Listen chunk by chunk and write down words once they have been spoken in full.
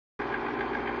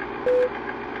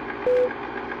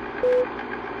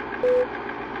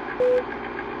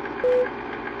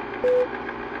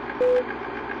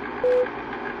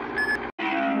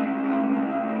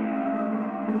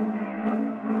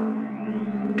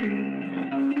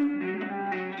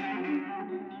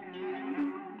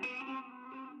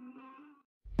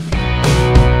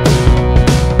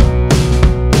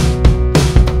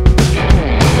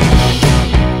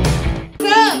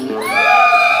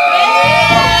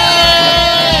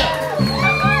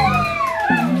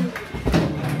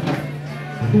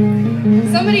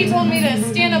Somebody told me to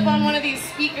stand up on one of these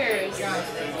speakers.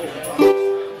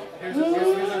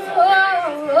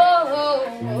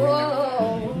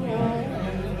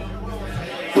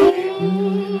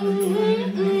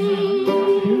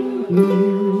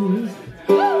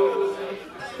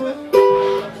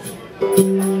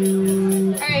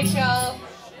 Alright, y'all.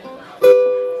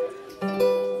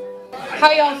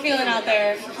 How y'all feeling out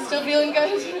there? Still feeling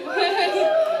good?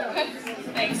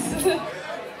 Thanks.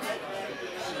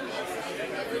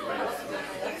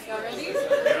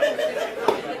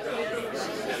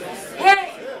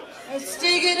 Hey, let's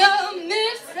take it on,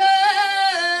 mister.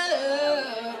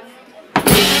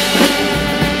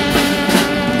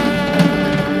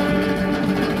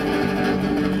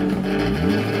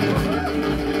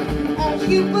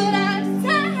 You put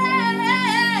outside.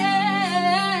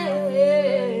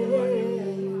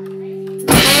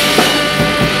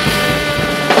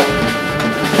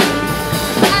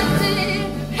 I said,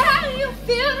 how you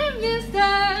feeling, mister?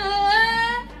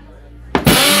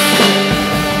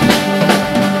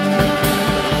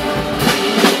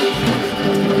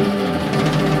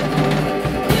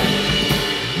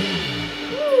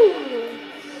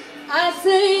 I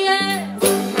say yeah, I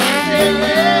say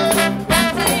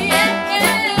yeah.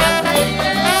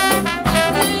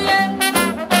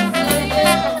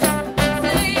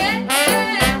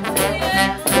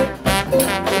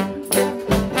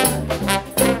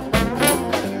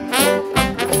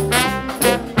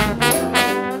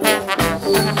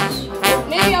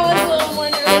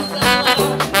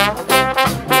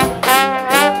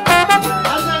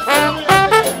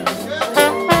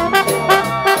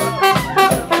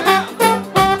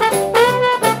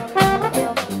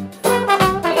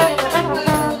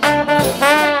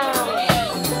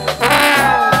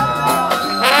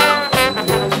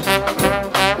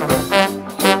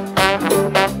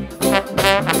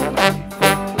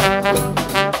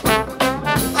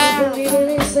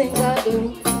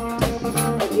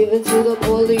 Give it to the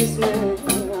policeman.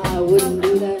 I wouldn't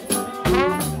do that.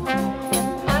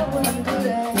 I wouldn't do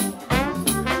that.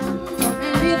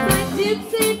 And if I did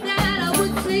say that, I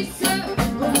would say, sir,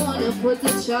 don't wanna put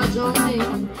the charge on me.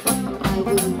 I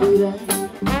wouldn't do that.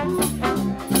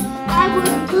 I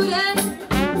wouldn't do that.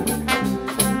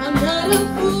 I'm not a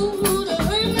fool to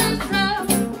hurt myself.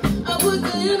 I was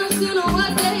innocent of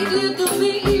what they did to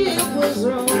me. It was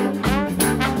wrong.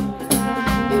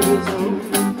 It was wrong.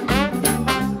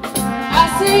 I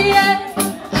say yeah,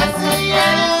 I say yeah,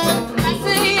 I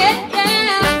say yeah,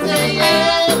 yeah, I say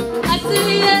yeah, I say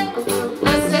yeah, I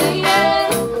say yeah,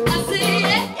 I say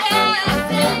yeah, yeah, I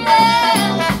say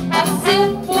yeah, I say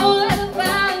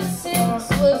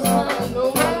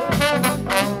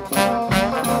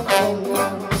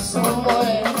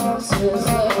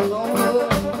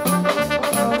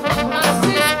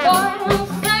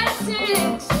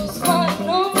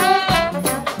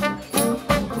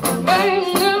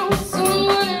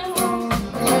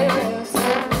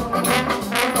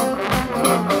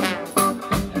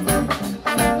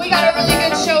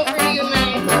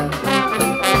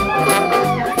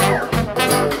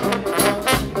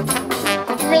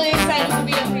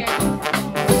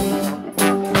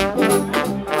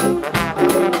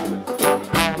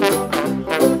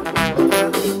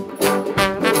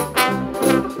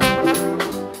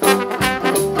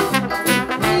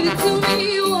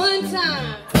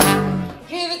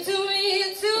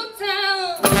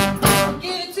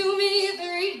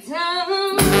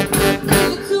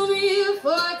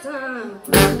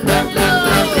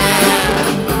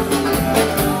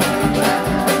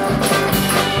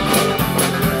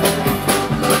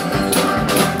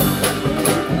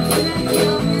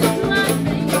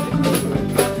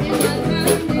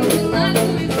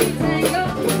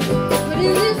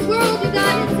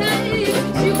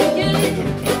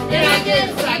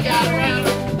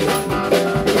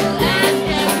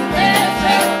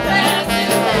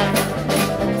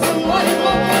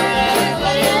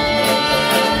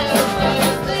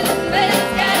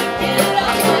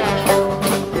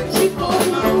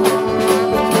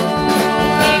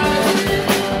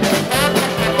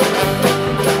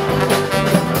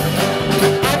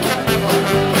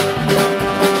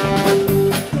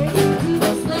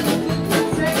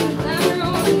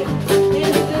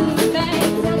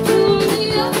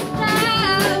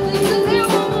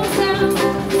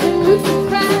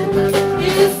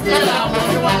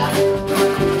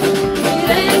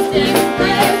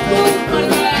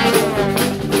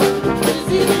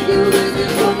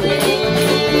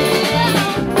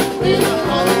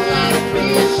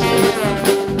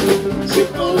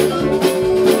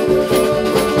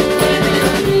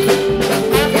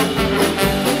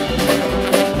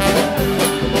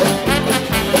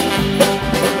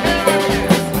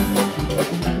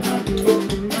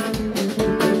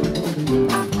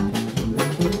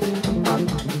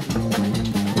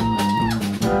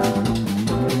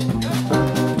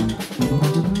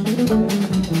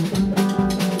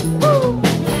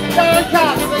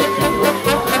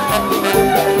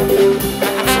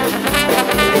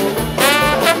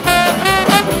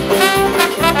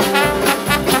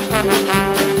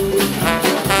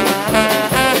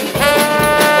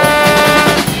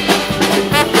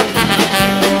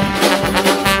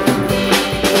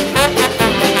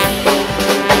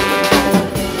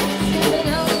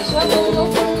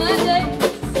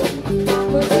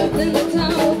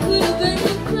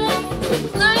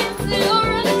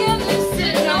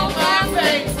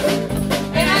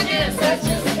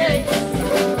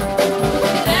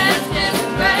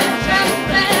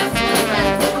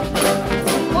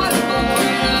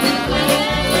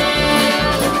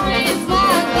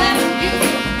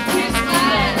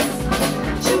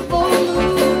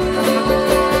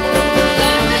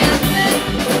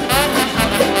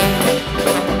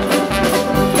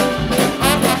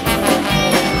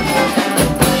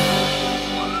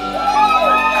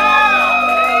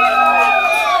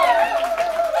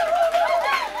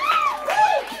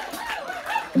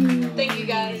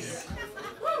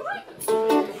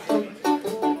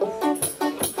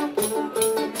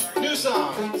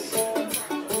songs.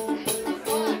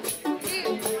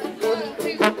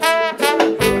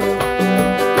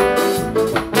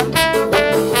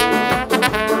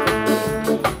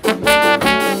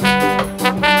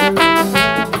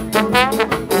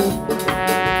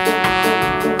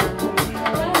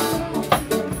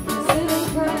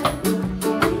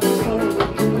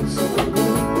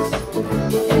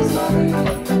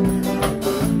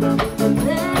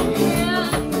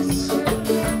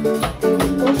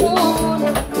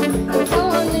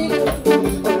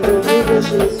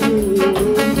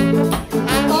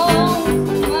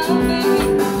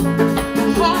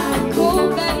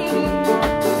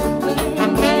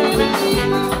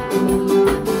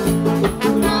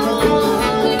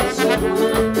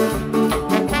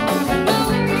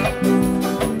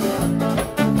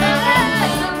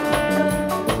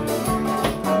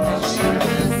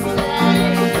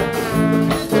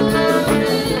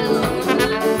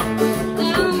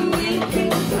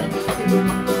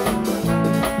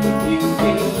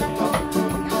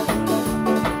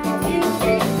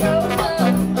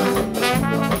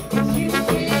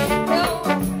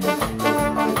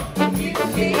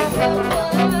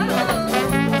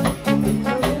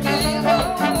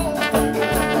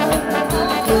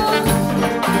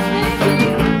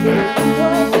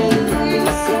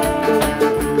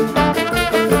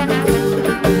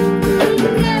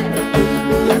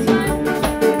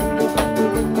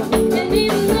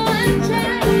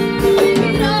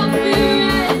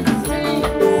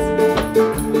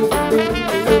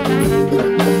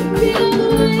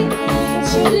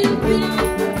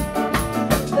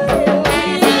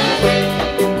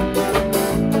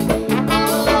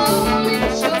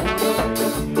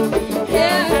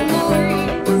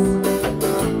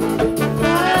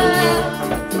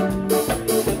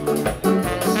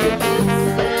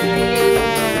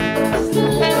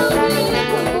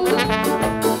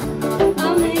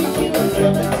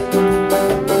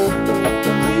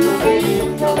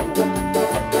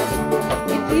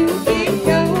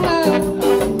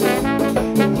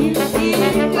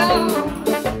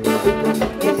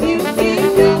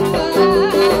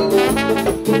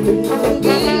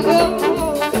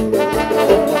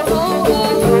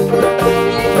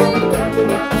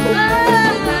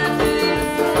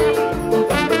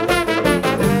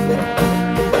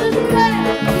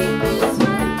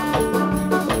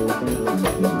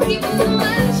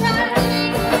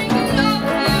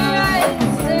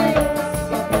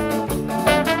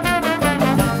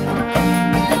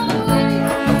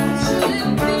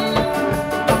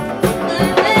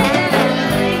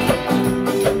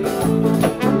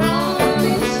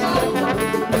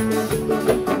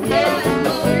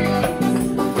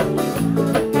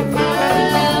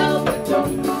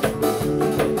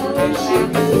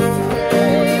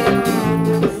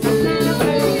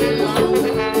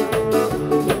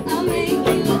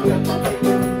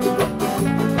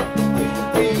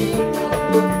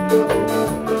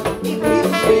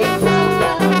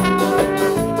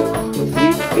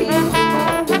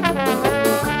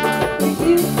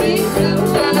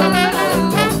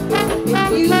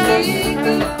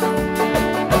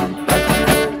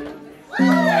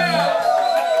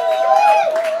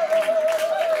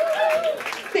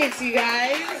 Thanks, you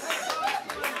guys.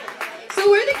 So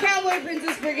we're the Cowboy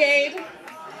Princess Brigade.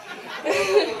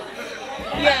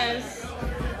 Yes.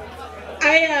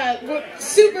 We're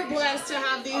super blessed to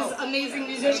have these amazing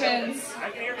musicians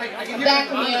backing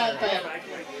me up.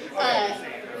 But,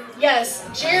 yes,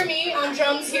 Jeremy on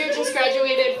drums here just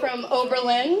graduated from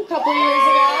Oberlin a couple years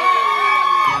ago.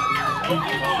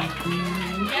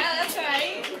 Yeah, that's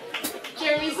right.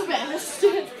 Jeremy's the best.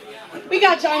 We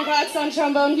got John Cox on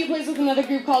trombone. He plays with another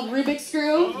group called Rubik's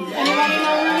Screw. Anybody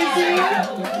know Rubik's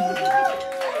Screw?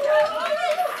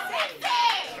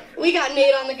 We got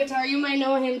Nate on the guitar. You might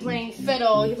know him playing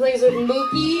fiddle. He plays with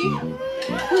Mookie.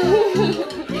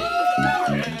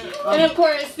 And of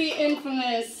course, the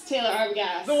infamous Taylor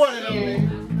Arbogast. The one and only.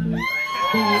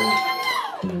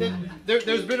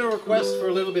 There's been a request for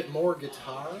a little bit more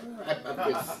guitar.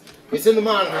 It's in the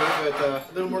monitor, but a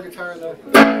little more guitar though.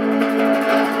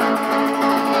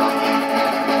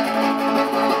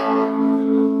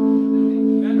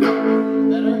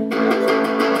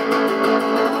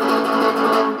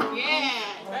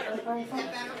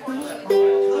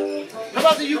 How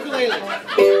about the ukulele?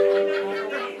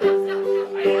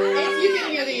 If you can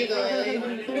hear the ukulele.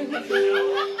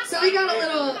 So we got a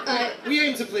little... we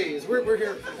aim to please. We're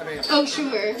here. I mean, oh,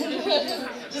 sure.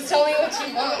 Just tell me what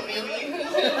you want, baby.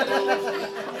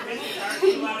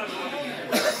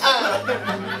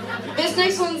 This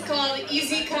next one's called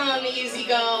Easy Come, Easy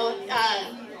Go.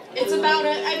 It's about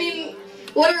I mean,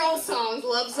 What are all songs?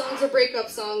 Love songs or breakup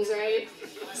songs, right?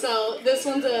 So this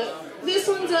one's a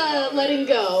letting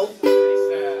go.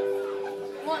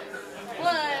 One,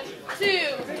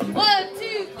 two,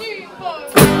 3, 4.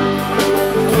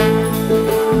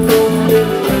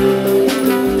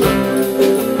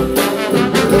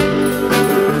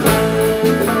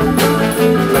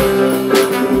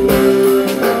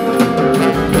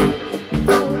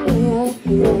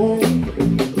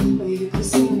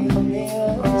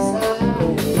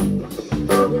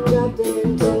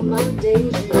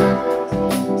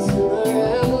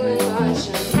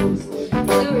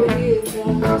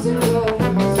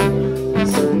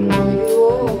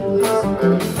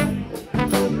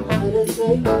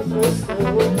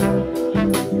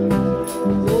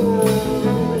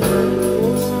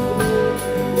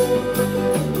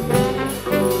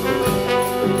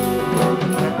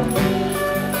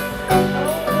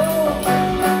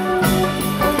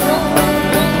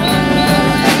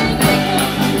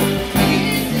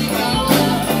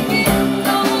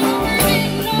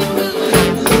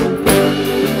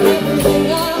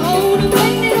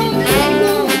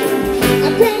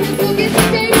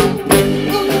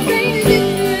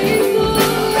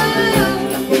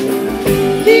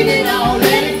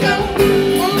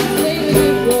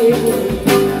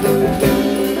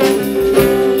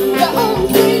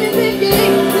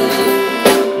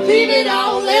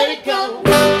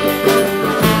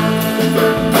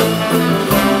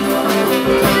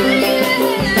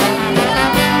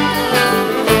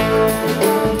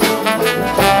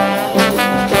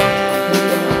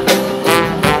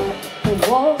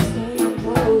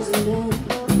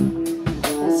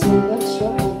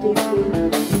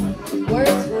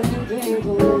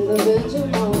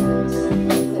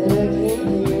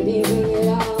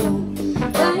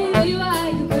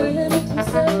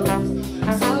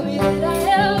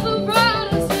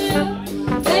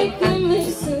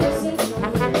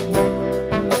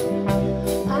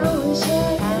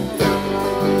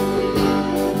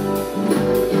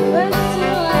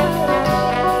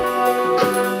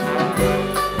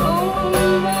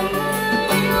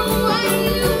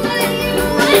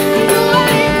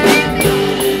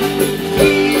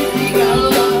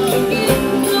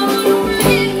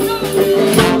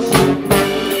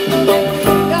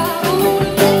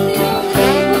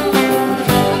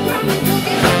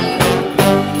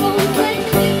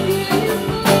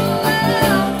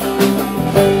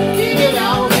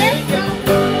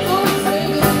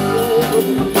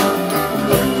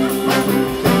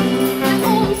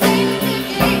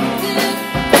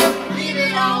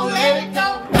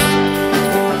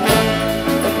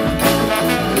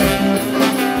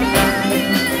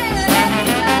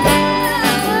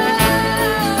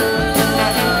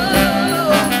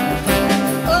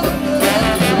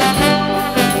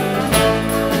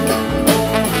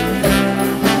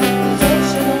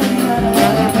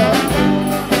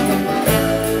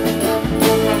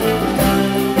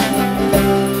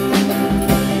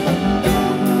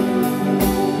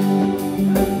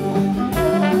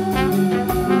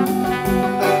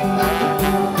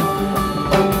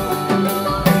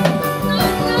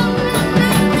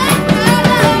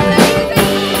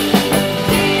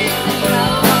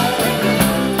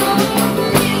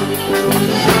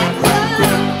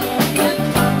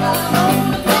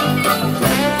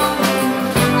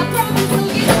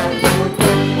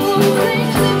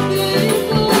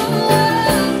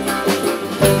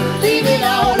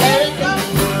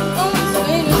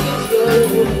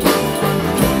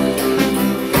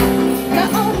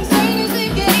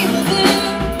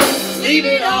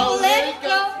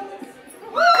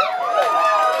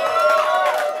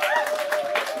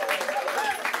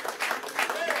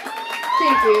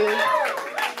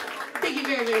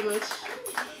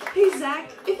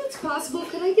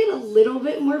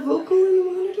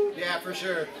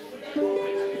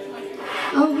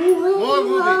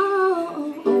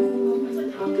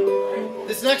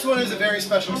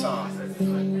 Special song.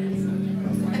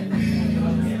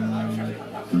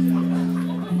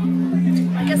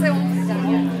 I guess I won't sit down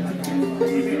yet.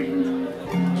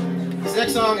 This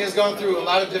next song has gone through a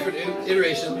lot of different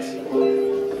iterations.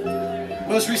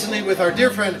 Most recently with our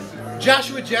dear friend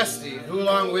Joshua Jesty, who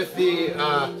along with the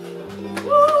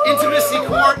intimacy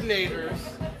coordinators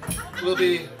will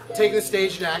be taking the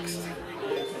stage next.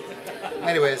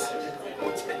 Anyways.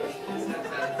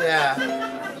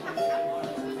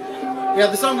 Yeah,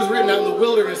 the song was written out in the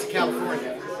wilderness of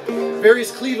California.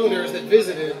 Various Clevelanders that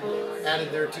visited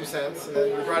added their 2 cents, and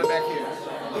then we brought it back here.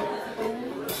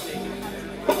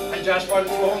 And Josh wanted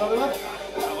to roll another one?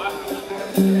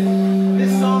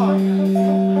 This song.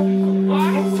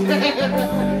 What?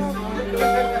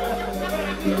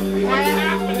 What's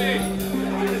happening?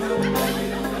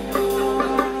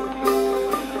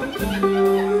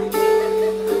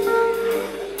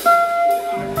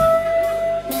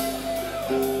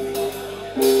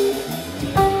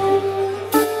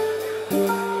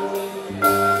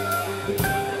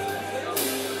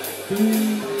 I'm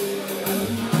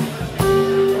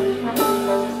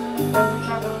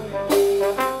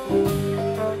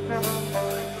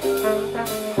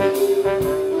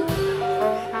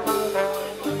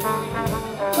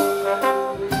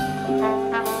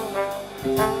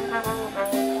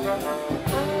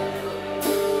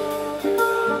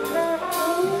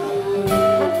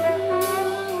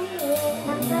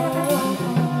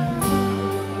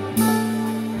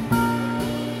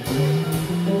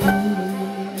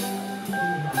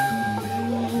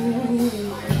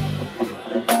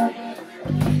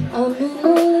in a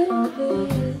little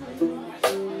bit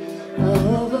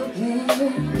of a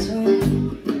phantom.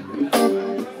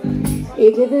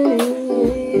 You're giving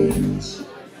each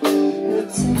the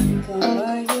take of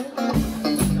you.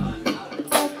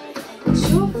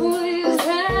 Truthful is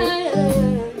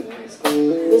has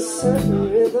this certain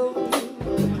rhythm,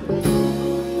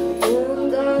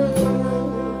 and I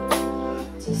love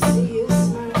to see you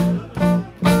smile.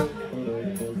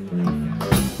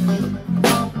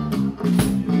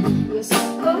 You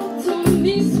spoke to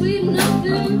me, sweet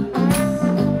nothing.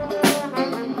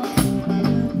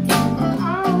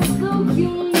 Although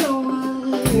you know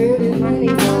I've heard it many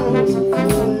times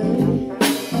before,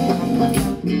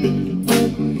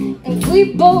 and we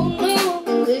both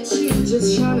know that you just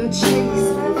tryna chase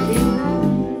that feeling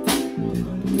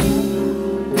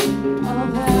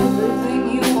of everything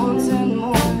you want and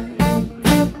more.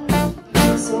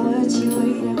 So what you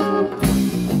waiting for?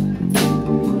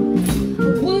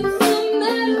 What's the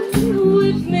matter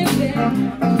with me, babe?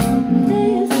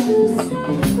 There's two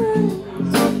seconds.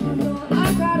 No, I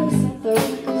gotta set the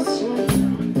record straight.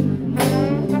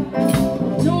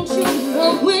 Don't you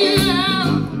know when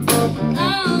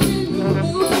I'm in the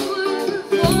mood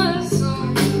for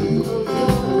some of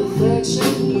your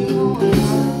affection? You know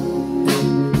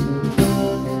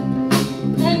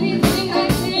anything I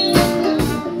can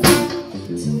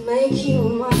to make you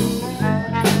mine.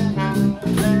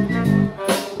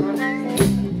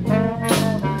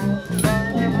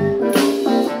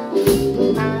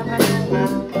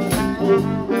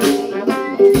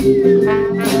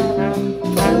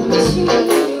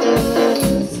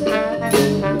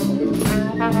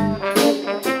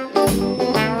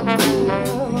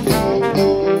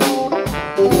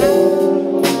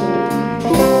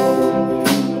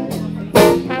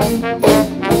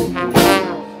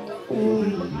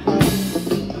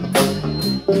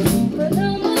 But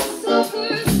I'm a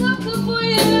sucker for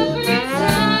you every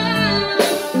time.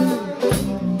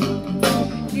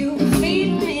 You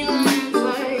feed me lines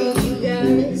like you got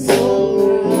it so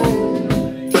right.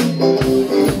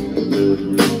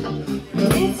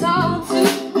 It's all too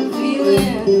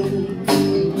feeling,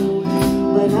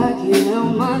 but I can't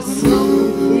help myself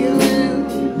from feeling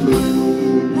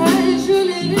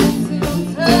passionate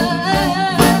inside.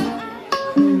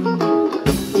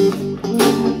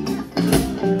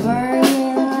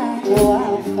 Burning like a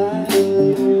wildfire.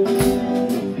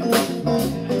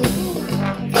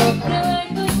 You're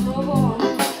like the trombone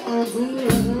in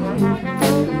the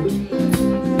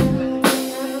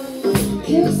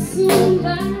kissing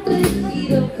by the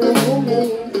feet of the woman.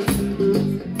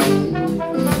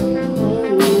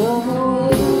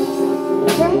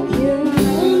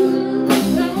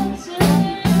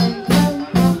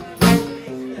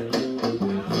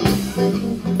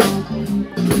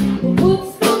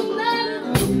 What's the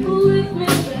matter with me,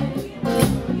 babe?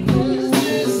 Is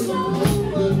there so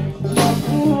much?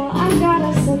 I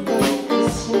gotta set the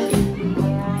record straight.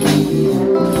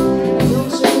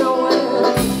 Don't you know when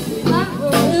I'm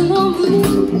in the mood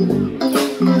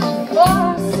for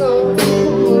some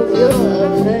of your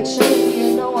affection? You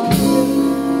know I do.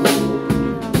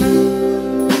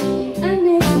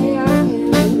 Anything I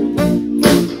can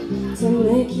to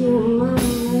make you mine.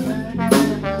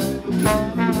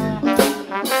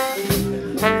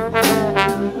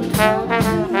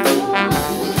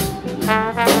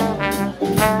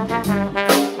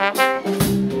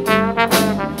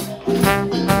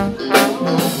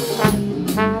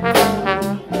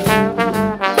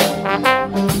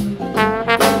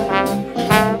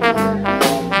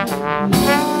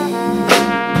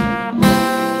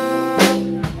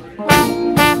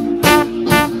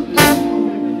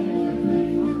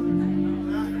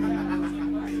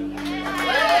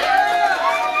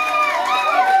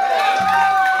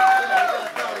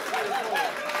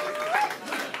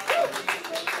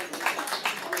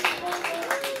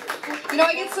 You know,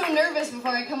 I get so nervous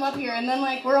before I come up here, and then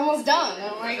like we're almost done.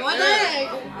 I'm like, what the heck?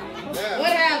 Yeah.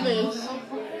 What happened?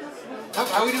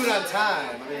 How we doing on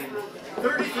time? I mean,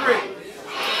 33.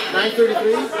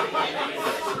 9:33?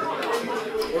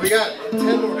 Well, we got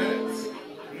 10 more minutes.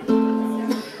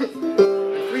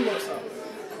 3 more songs.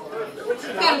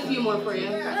 got a few more for you.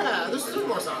 Yeah, there's 2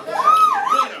 more songs.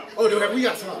 Oh, we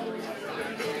got some.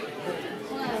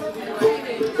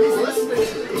 He's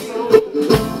listening.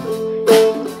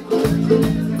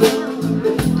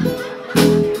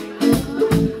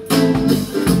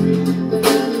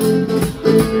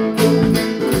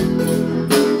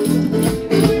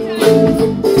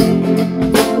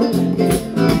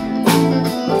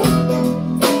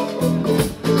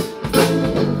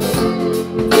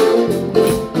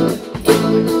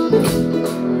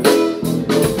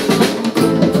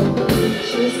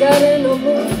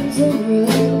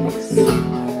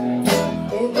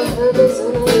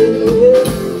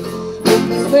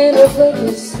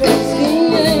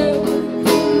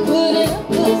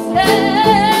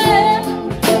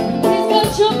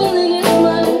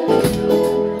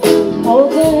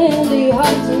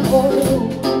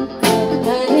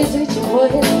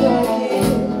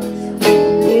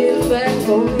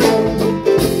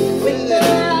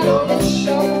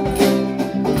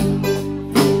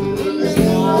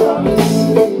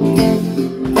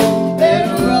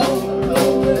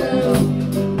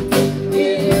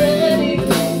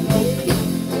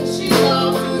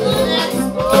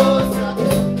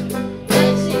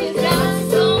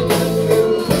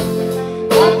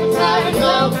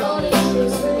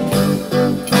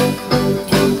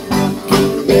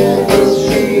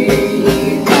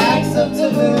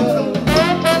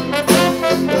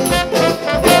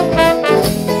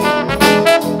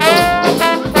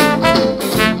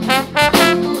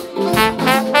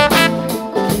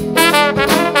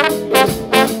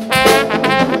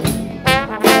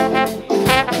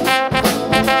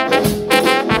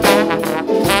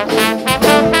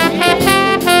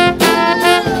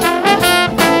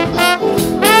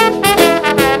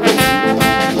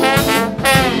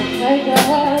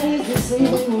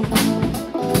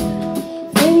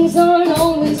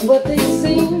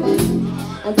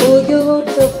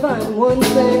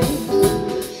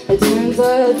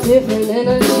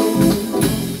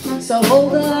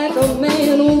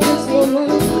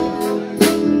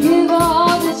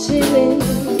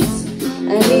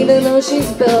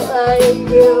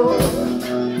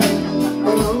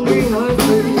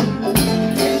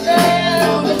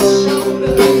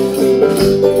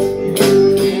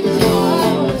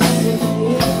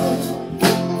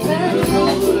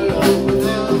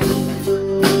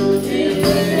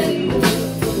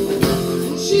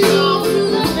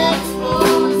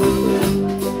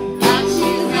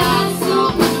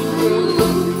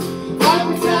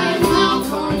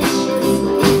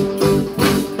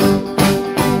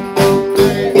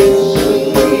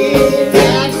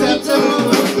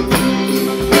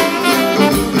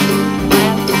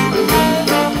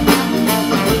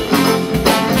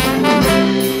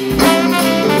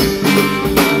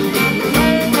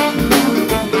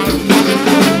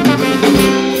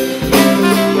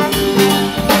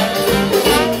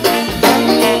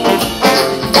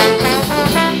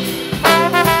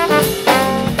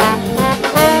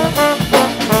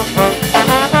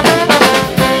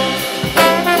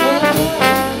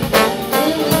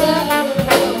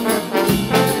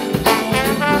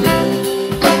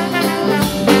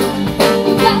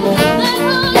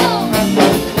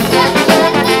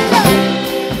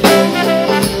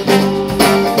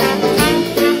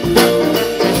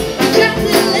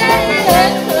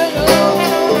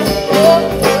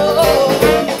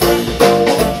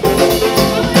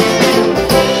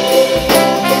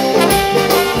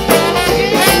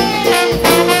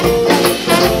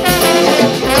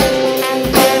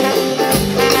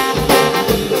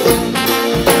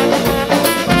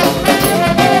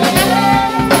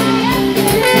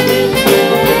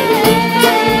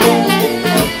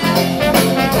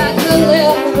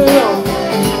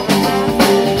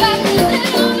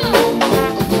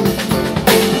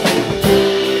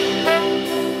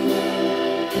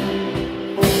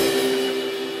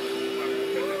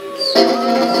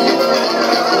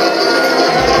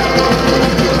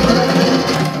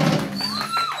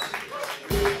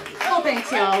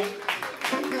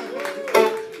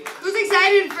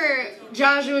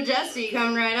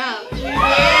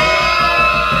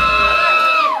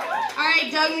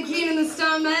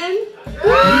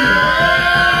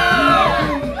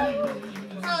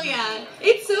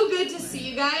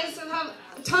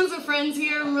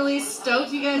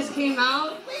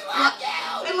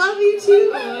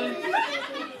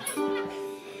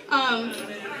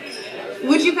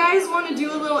 Would you guys want to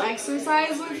do a little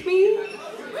exercise with me?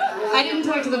 I didn't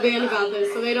talk to the band about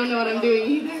this, so they don't know what I'm doing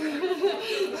either.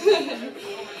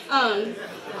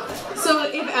 So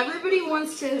if everybody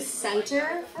wants to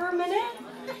center for a minute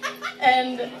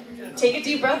and take a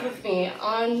deep breath with me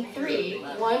on 3.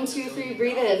 1, 2, 3,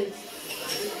 breathe in.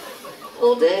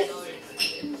 Hold it.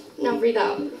 Now breathe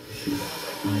out.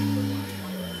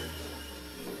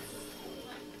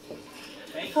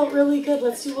 Felt really good.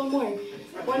 Let's do one more.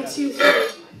 1, 2, 3.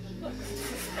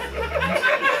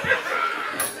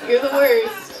 You're the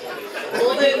worst.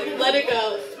 Hold it. Let it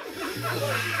go.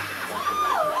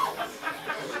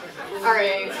 All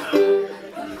right.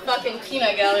 Fucking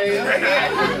peanut gallery over here.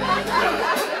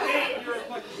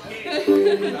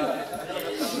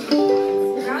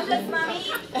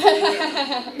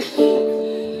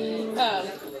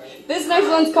 This next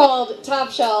one's called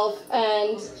Top Shelf,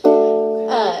 and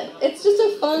it's just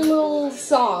a fun little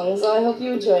song, so I hope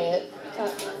you enjoy it.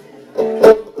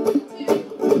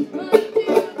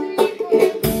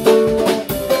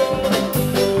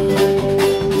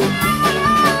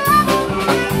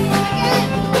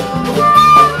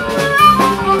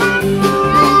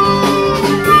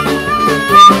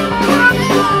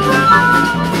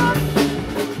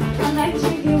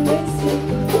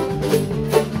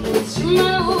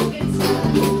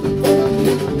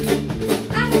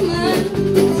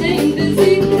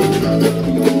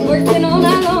 Working all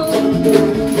night long,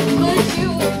 but you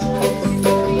were just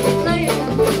playing.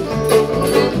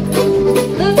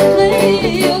 Let's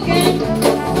play your game.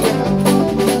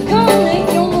 Come on, make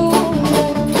your move.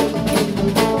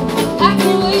 I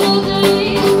can wait all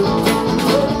day.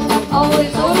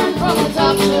 Always ordering from the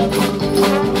top shelf.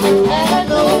 Had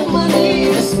no money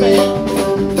to spend.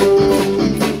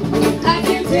 I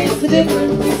can taste the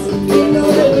difference. You know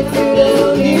that the food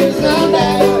out here's not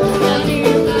bad.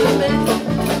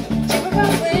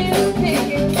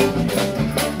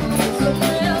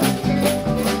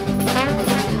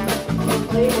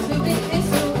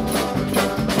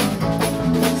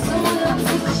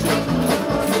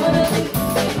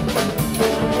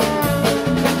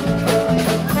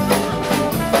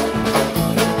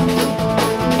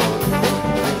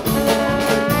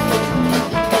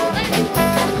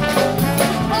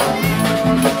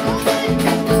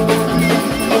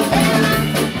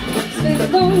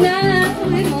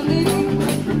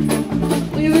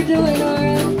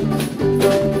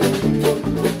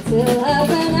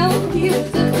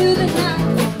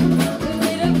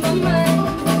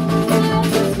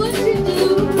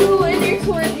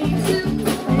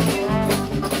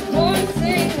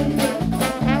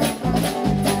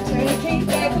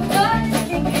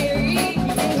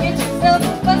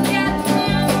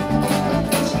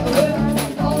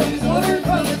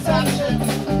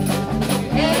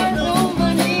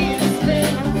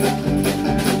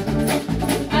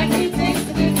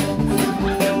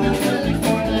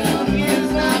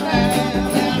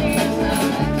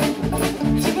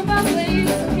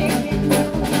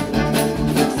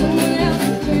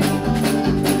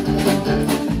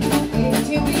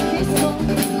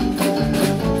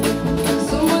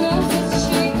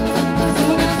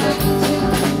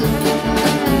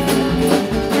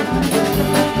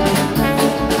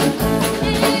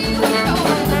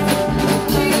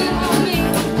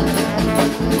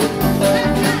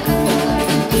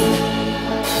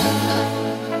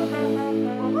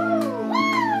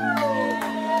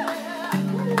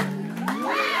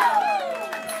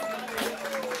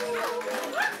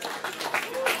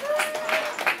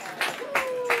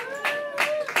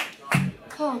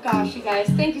 Oh gosh, you guys,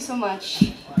 thank you so much.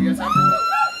 We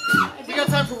got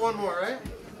time for one more, right?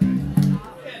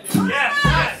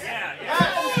 Yes!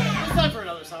 It's time for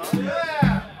another song.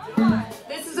 Yeah!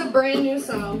 This is a brand new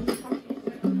song.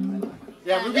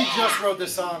 Yeah, Ruby just wrote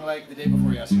this song like the day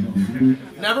before yesterday.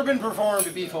 Never been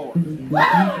performed before.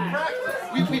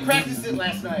 We practiced it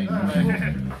last night.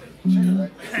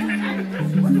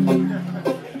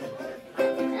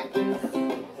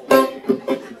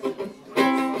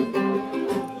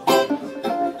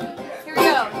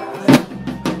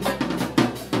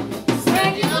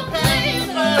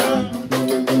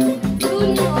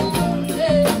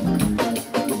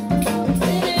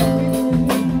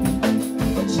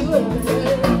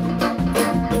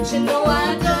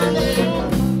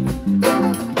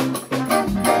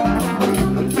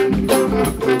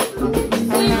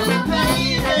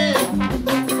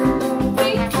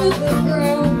 Baby,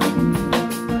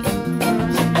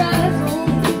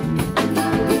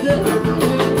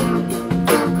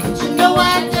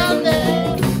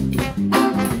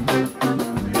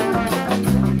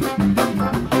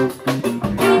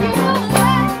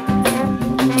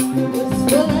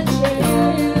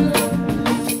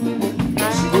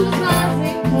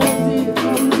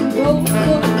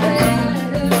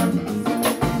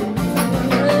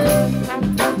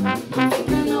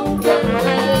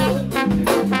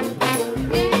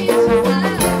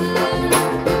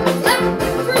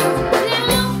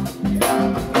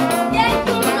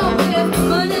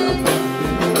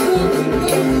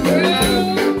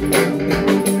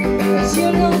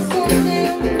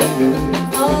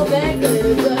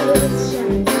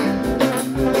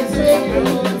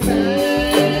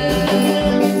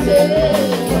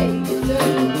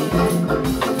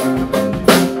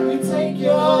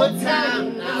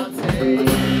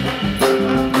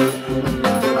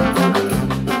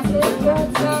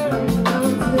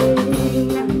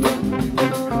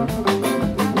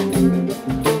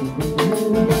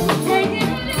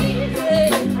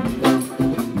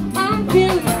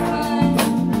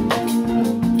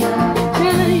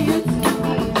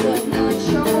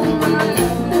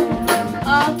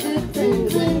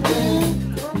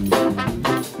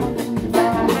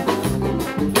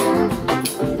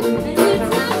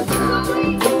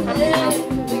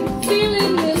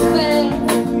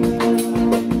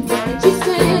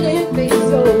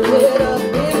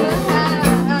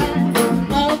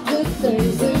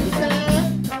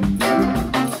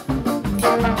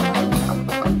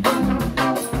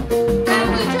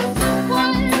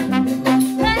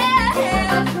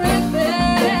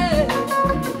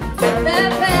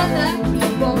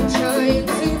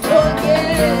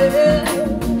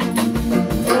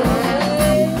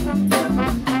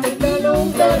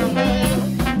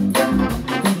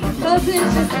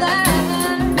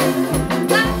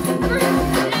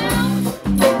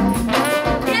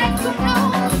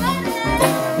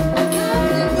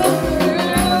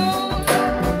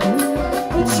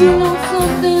 you know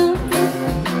something?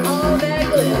 All that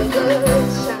glitter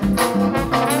shine.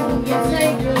 You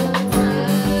take your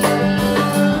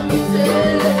time. You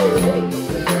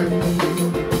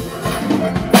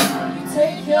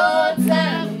take your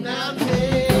time. Now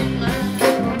take mine.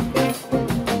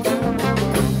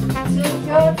 Take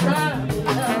your time.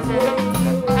 Now take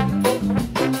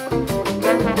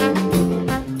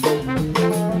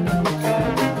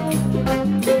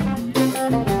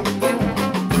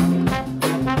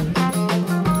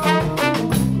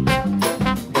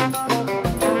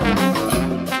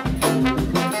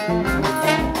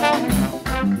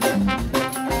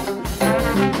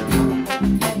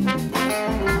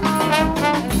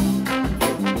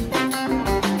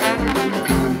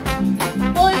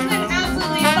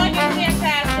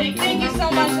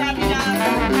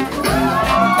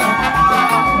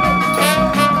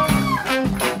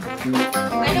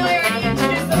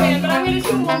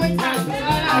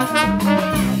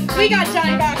we got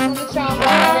John Cox on the trombone.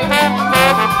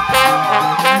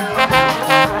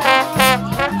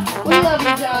 We love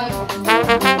you, John.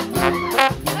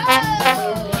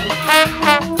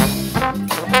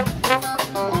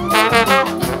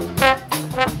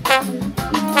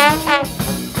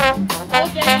 Oh,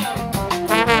 damn.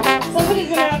 Somebody's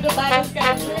gonna have to buy this guy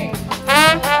a drink.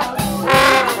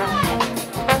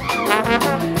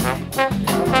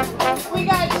 We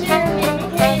got Jeremy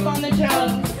McCabe on the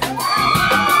drums.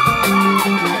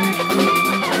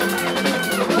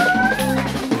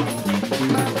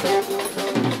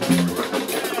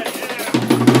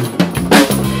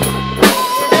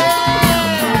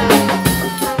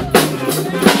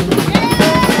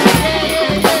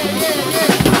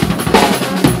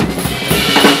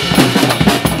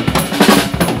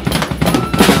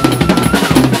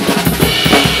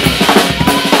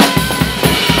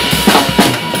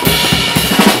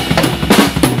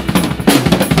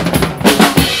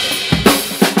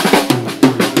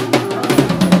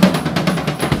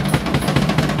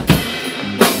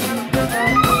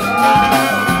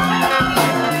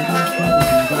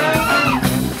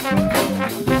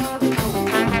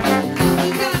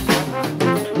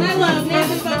 My love,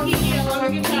 name is Boccacchio on the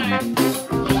guitar.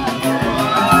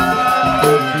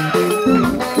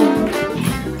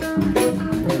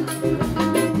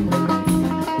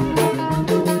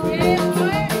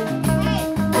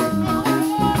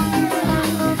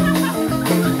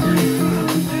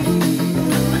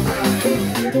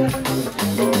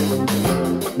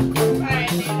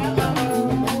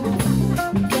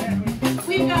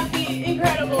 We've got the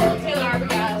incredible Taylor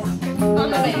Arbogast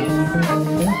on the bass.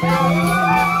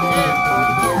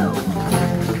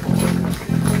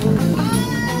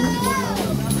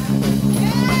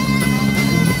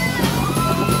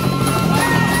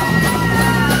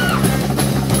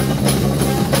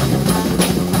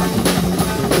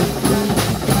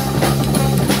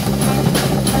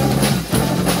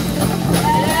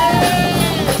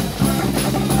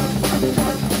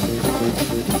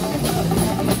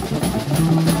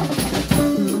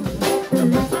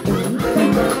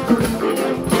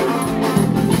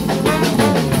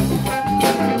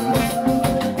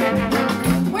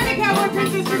 We're the Cowboy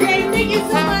Princess Brigade. Thank you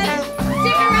so much.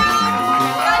 Stick around.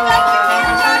 God bless you.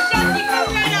 More Josh Jesse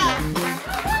comes right up.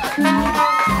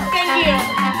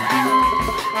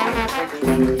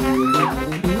 Thank you.